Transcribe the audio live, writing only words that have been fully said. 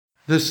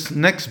This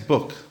next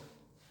book,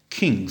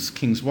 Kings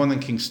 1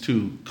 and Kings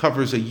 2,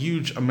 covers a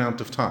huge amount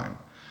of time,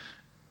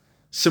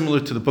 similar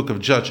to the book of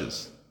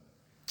Judges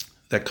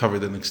that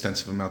covered an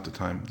extensive amount of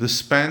time. This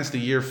spans the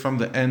year from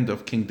the end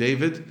of King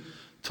David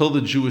till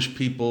the Jewish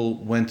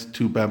people went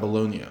to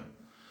Babylonia.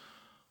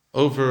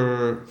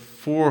 Over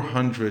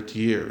 400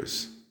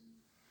 years,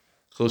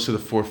 closer to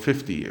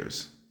 450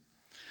 years.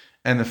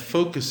 And it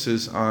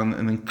focuses on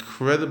an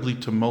incredibly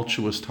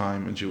tumultuous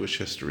time in Jewish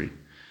history.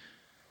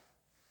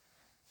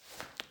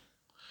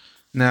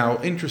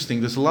 Now, interesting,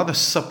 there's a lot of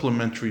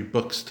supplementary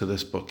books to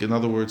this book. In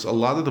other words, a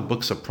lot of the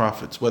books of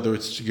prophets, whether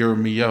it's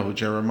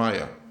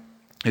Jeremiah,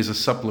 is a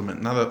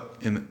supplement.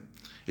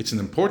 It's an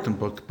important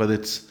book, but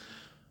it's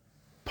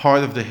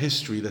part of the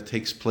history that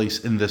takes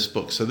place in this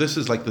book. So this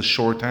is like the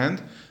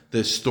shorthand, the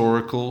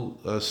historical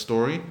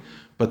story.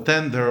 But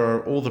then there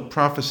are all the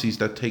prophecies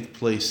that take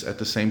place at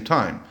the same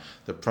time.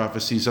 The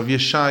prophecies of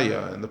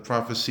Yeshaya and the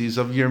prophecies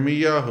of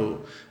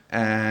Yirmiyahu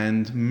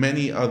and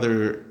many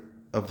other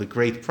of the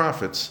great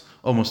prophets,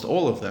 almost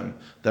all of them,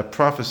 that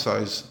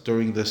prophesize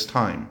during this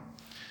time.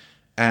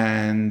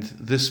 And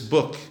this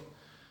book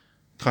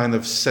kind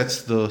of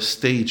sets the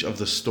stage of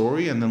the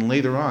story, and then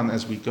later on,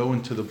 as we go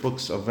into the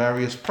books of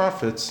various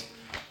prophets,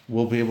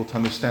 we'll be able to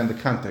understand the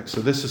context.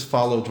 So this is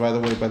followed right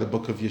away by the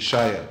book of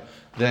Yeshaya,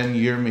 then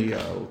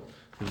Yirmiyahu,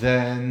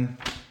 then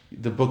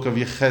the book of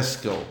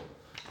Yechezkel,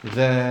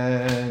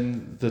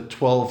 then the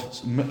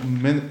 12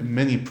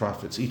 many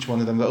prophets, each one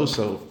of them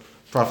also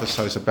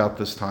prophesies about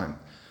this time.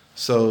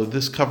 So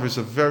this covers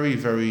a very,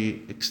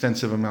 very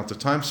extensive amount of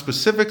time.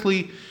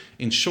 Specifically,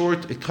 in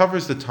short, it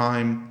covers the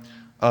time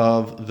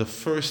of the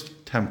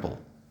first temple,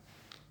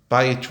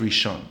 Bayit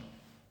Rishon.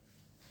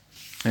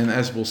 And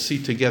as we'll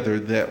see together,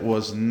 that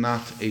was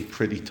not a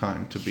pretty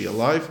time to be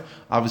alive.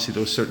 Obviously,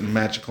 there were certain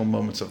magical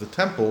moments of the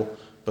temple,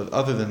 but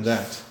other than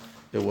that,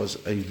 it was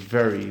a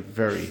very,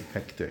 very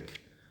hectic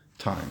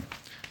time.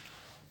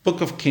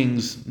 Book of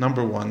Kings,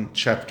 number 1,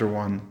 chapter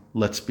 1.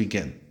 Let's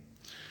begin.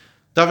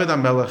 David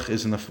HaMelech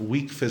is in a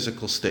weak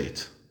physical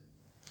state.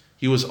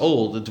 He was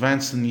old,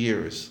 advanced in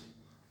years.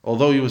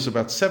 Although he was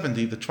about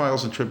 70, the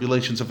trials and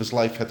tribulations of his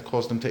life had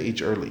caused him to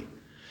age early.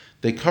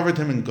 They covered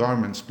him in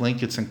garments,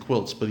 blankets, and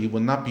quilts, but he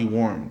would not be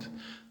warmed.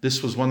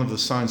 This was one of the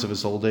signs of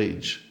his old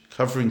age.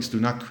 Coverings do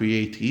not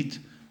create heat,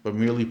 but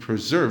merely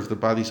preserve the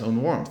body's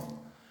own warmth.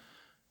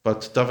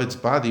 But David's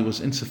body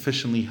was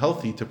insufficiently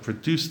healthy to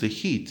produce the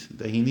heat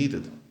that he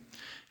needed.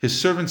 His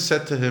servants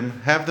said to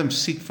him, "Have them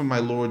seek for my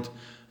lord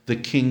the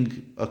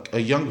king a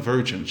young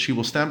virgin. She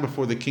will stand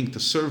before the king to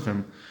serve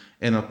him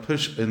in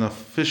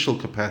official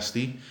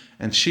capacity,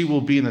 and she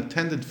will be an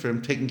attendant for him,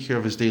 taking care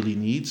of his daily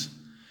needs.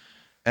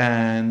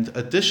 And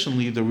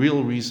additionally, the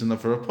real reason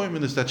of her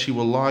appointment is that she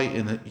will lie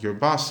in your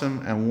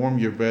bosom and warm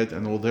your bed,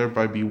 and will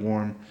thereby be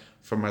warm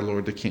for my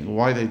lord the king."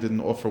 Why they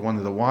didn't offer one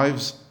of the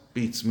wives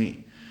beats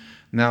me.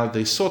 Now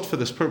they sought for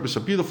this purpose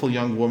a beautiful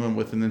young woman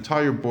with an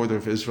entire border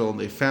of Israel, and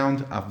they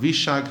found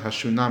Avishag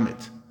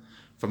Hashunamit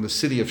from the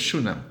city of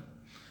Shunam,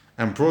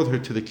 and brought her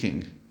to the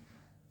king.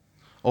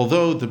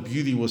 Although the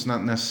beauty was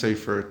not necessary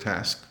for her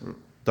task,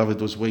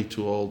 David was way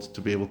too old to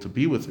be able to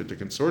be with her, to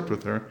consort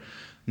with her.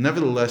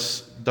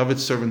 Nevertheless,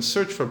 David's servants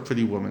searched for a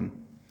pretty woman,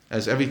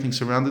 as everything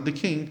surrounding the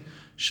king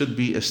should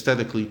be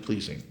aesthetically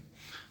pleasing.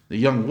 The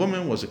young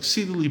woman was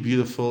exceedingly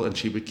beautiful, and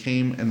she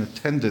became an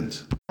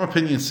attendant. Some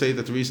opinions say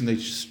that the reason they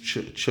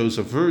chose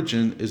a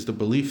virgin is the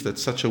belief that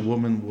such a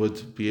woman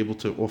would be able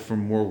to offer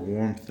more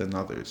warmth than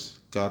others.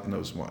 God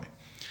knows why.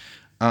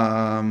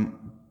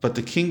 But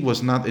the king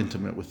was not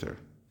intimate with her.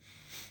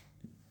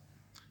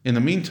 In the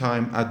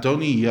meantime,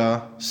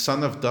 Adonijah,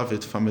 son of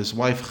David, from his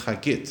wife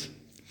Chagit.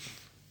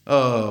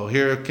 Oh,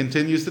 here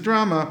continues the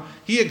drama.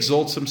 He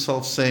exalts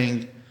himself,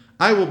 saying,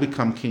 "I will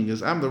become king,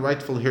 as I'm the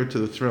rightful heir to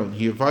the throne."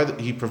 He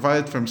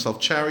provided for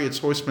himself chariots,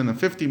 horsemen, and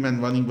 50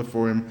 men running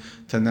before him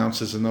to announce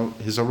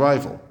his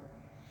arrival.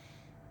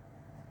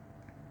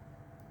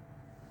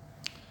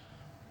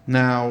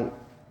 Now,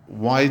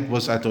 why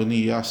was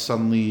Adonijah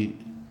suddenly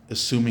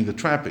assuming the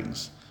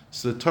trappings?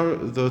 So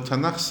the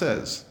Tanakh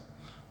says,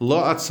 Lo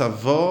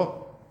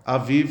atzavo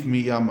aviv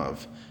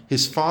miyamav.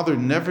 His father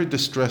never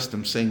distressed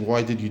him, saying,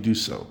 "Why did you do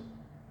so?"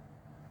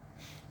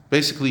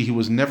 Basically, he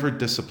was never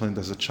disciplined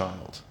as a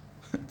child.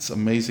 It's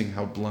amazing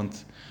how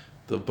blunt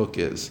the book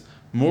is.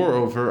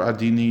 Moreover,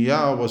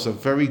 Adonijah was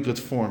of very good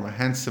form, a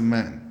handsome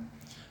man.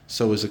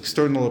 So his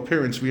external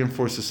appearance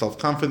reinforced his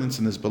self-confidence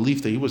and his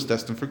belief that he was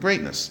destined for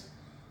greatness.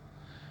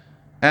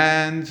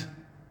 And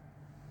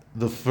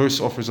the verse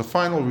offers a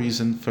final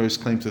reason for his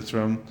claim to the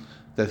throne,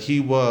 that he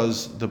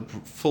was the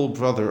full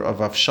brother of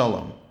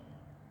Avshalom.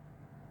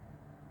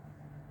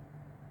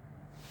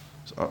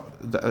 So,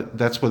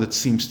 that's what it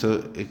seems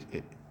to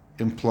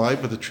imply,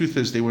 but the truth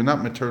is they were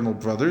not maternal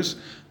brothers.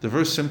 The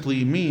verse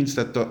simply means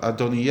that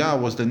Adonijah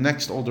was the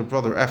next older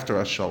brother after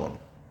Avshalom.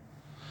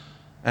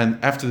 And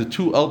after the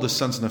 2 eldest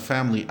sons in the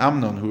family,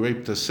 Amnon, who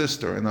raped his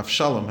sister, and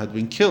Avshalom had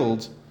been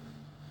killed,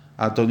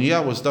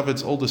 Adonijah was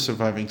David's oldest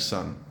surviving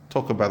son.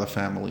 Talk about a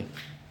family.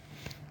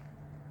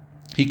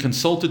 he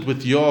consulted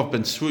with Yoav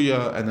ben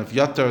Tzruya and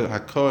Aviatar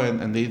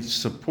HaKohen, and they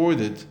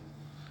supported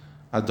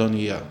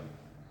Adoniah.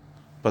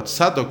 But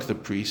Sadok the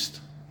priest,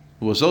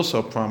 who was also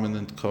a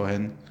prominent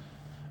Kohen,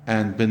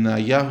 and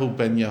Benayahu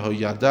ben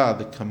Yehoyada,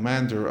 the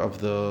commander of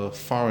the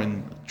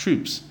foreign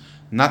troops,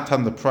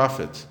 Natan the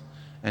prophet,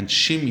 and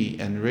Shimi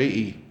and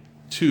Rei,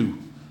 two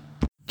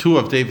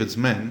of David's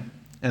men,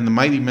 and the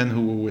mighty men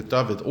who were with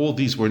David, all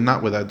these were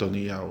not with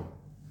Adoniah.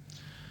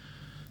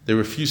 They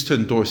refused to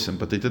endorse him,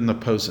 but they didn't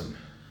oppose him.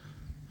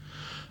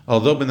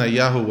 Although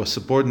Benayahu was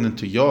subordinate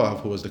to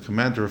Yoav, who was the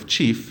commander of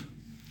chief,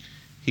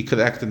 he could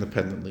act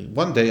independently.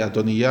 One day,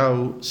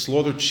 Adoniah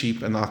slaughtered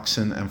sheep and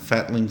oxen and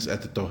fatlings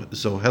at the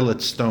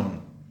Zohelet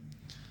stone,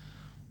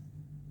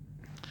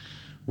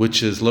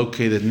 which is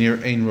located near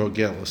Ein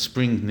Rogel, a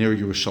spring near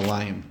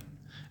Yerushalayim.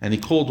 And he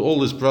called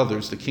all his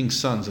brothers, the king's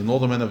sons, and all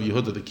the men of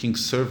Yehuda, the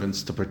king's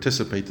servants, to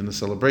participate in the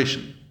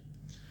celebration.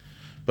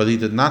 But he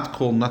did not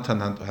call Natan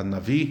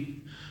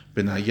HaNavi,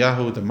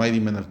 Benayahu, the mighty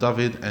men of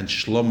David, and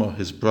Shlomo,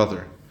 his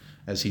brother,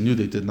 as he knew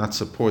they did not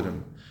support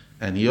him.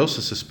 And he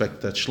also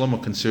suspected that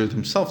Shlomo considered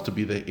himself to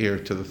be the heir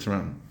to the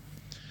throne.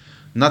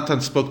 Natan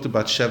spoke to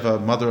Bathsheba,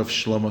 mother of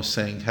Shlomo,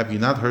 saying, "Have you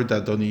not heard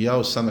that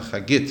Adoniah, son of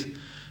Haggit,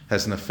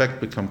 has in effect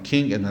become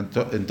king, and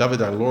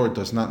David our Lord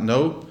does not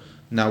know?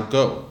 Now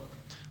go.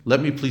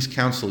 Let me please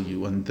counsel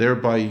you, and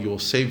thereby you will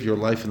save your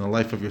life and the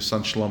life of your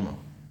son Shlomo."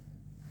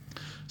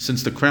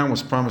 Since the crown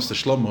was promised to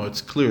Shlomo,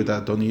 it's clear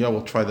that Adoniah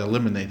will try to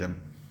eliminate him,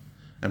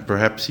 and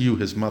perhaps you,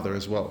 his mother,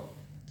 as well.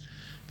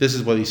 This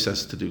is what he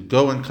says to do.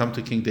 "Go and come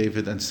to King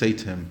David and say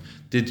to him,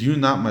 'Did you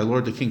not, my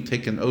lord the king,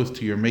 take an oath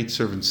to your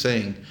maidservant,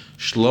 saying,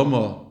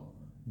 Shlomo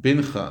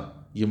bincha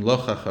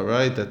yimloch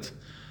acharai, that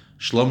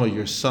Shlomo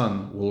your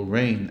son will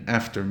reign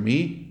after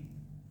me,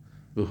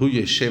 v'hu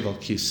yeshev al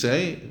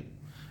kisei,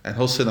 and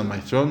he'll sit on my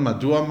throne.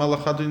 Madua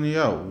malach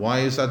Adoniah? Why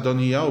is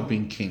Adoniah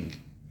being king?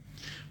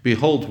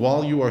 Behold,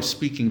 while you are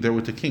speaking there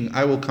with the king,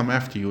 I will come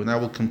after you, and I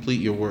will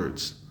complete your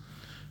words.'"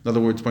 In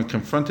other words, when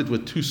confronted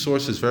with two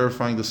sources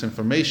verifying this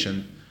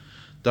information,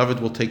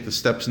 David will take the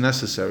steps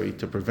necessary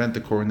to prevent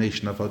the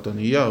coronation of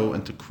Adoniah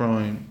and to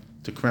crown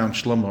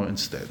Shlomo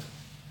instead.